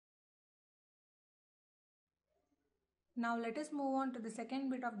Now let us move on to the second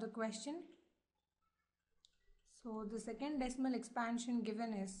bit of the question. So the second decimal expansion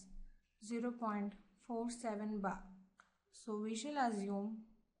given is 0.47 bar. So we shall assume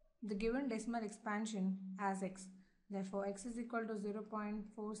the given decimal expansion as x. Therefore x is equal to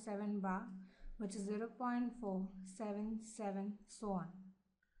 0.47 bar, which is 0.477 so on.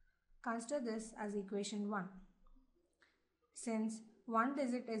 Consider this as equation 1. Since one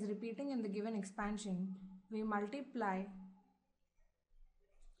digit is repeating in the given expansion, we multiply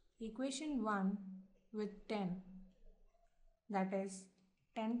equation 1 with 10. That is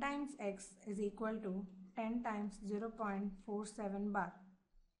 10 times x is equal to 10 times 0.47 bar.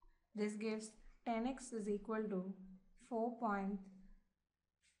 This gives 10x is equal to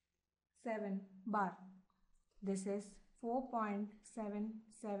 4.7 bar. This is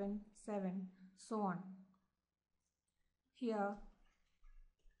 4.777 so on. Here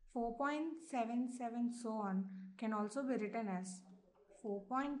 4.77 so on can also be written as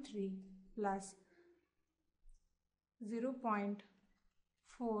 4.3 plus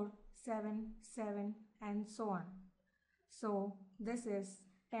 0.477 and so on. So this is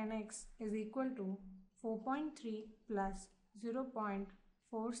 10x is equal to 4.3 plus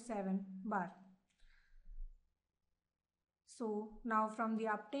 0.47 bar. So now from the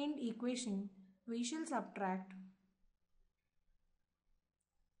obtained equation we shall subtract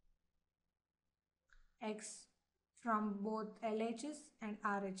x from both LHS and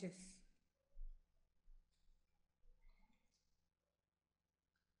RHS.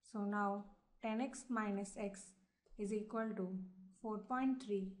 So now 10x minus x is equal to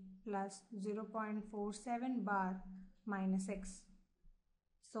 4.3 plus 0.47 bar minus x.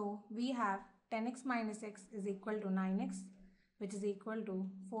 So we have 10x minus x is equal to 9x, which is equal to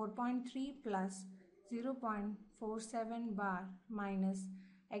 4.3 plus 0.47 bar minus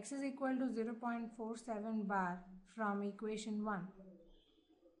x is equal to 0.47 bar from equation 1.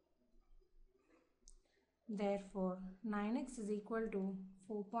 Therefore 9x is equal to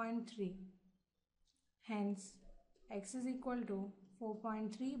 4.3. Hence x is equal to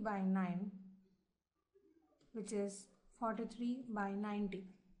 4.3 by 9, which is 43 by 90.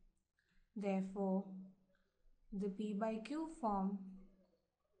 Therefore the p by q form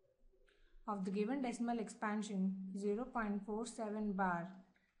of the given decimal expansion 0.47 bar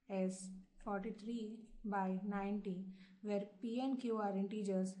is 43 by 90, where p and q are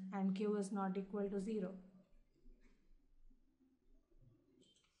integers and q is not equal to 0.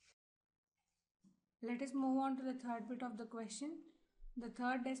 Let us move on to the third bit of the question. The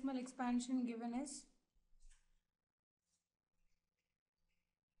third decimal expansion given is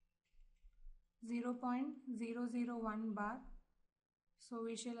 0.001 bar. So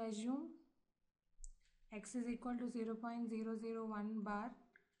we shall assume x is equal to 0.001 bar,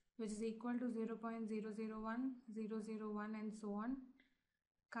 which is equal to 0.001, 001 and so on.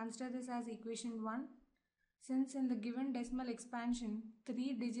 Consider this as equation 1. Since in the given decimal expansion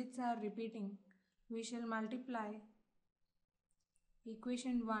 3 digits are repeating, we shall multiply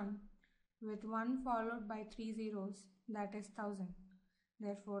equation 1 with 1 followed by 3 zeros, that is 1000.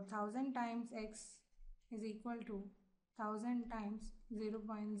 Therefore 1000 times x is equal to 1000 times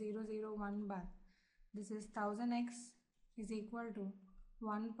 0.001 bar. This is 1000x is equal to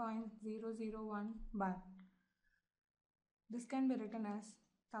 1.001 bar. This can be written as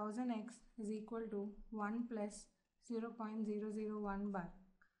 1000x is equal to 1 plus 0.001 bar.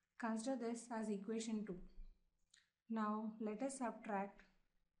 Consider this as equation 2. Now let us subtract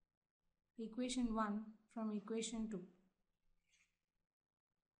equation 1 from equation 2.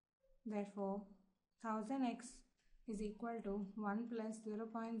 Therefore 1000x is equal to 1 plus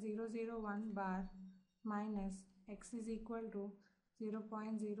 0.001 bar minus x is equal to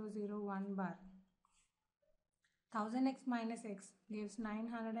 0.001 bar. 1000x minus x gives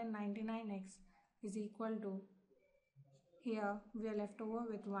 999x is equal to, here we are left over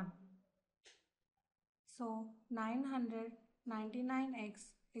with 1. So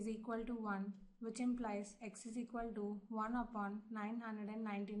 999x is equal to 1, which implies x is equal to 1 upon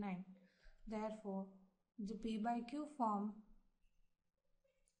 999. Therefore the p by q form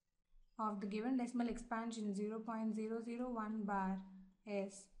of the given decimal expansion 0.001 bar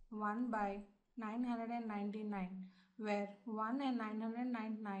is 1 by 999, where 1 and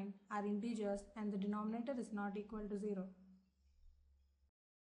 999 are integers and the denominator is not equal to 0.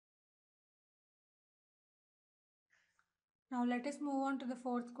 Now let us move on to the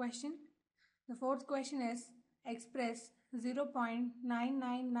fourth question. The fourth question is express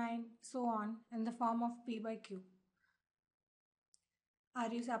 0.999 so on in the form of p by q.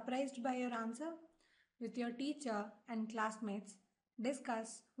 Are you surprised by your answer? With your teacher and classmates,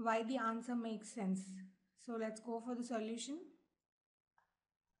 discuss why the answer makes sense. So let's go for the solution.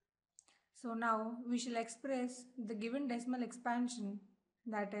 So now we shall express the given decimal expansion,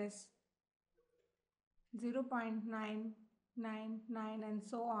 that is 0.999 and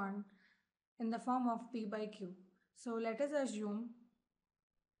so on, in the form of p by q. So let us assume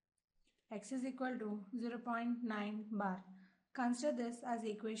x is equal to 0.9 bar. Consider this as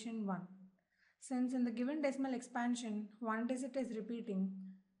equation 1. Since in the given decimal expansion one digit is repeating,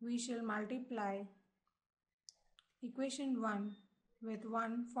 we shall multiply equation 1 with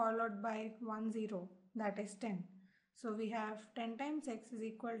 1 followed by 1 0, that is 10. So we have 10 times x is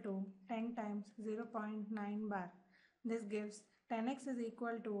equal to 10 times 0.9 bar. This gives 10x is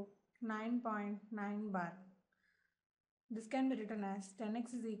equal to 9.9 bar. This can be written as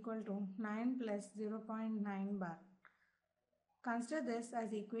 10x is equal to 9 plus 0.9 bar. Consider this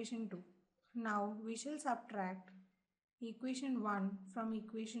as equation 2. Now we shall subtract equation 1 from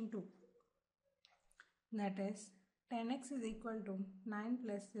equation 2. That is 10x is equal to 9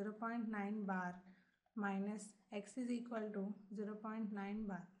 plus 0.9 bar minus x is equal to 0.9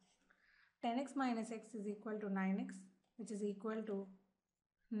 bar. 10x minus x is equal to 9x, which is equal to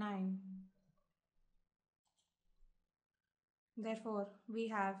 9. Therefore, we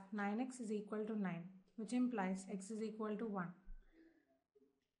have 9x is equal to 9, which implies x is equal to 1.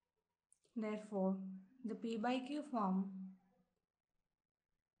 Therefore, the p by q form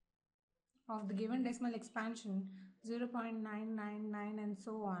of the given decimal expansion 0.999 and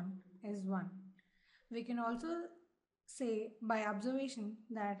so on is 1. We can also say by observation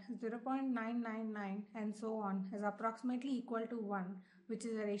that 0.999 and so on is approximately equal to 1, which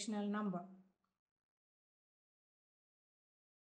is a rational number.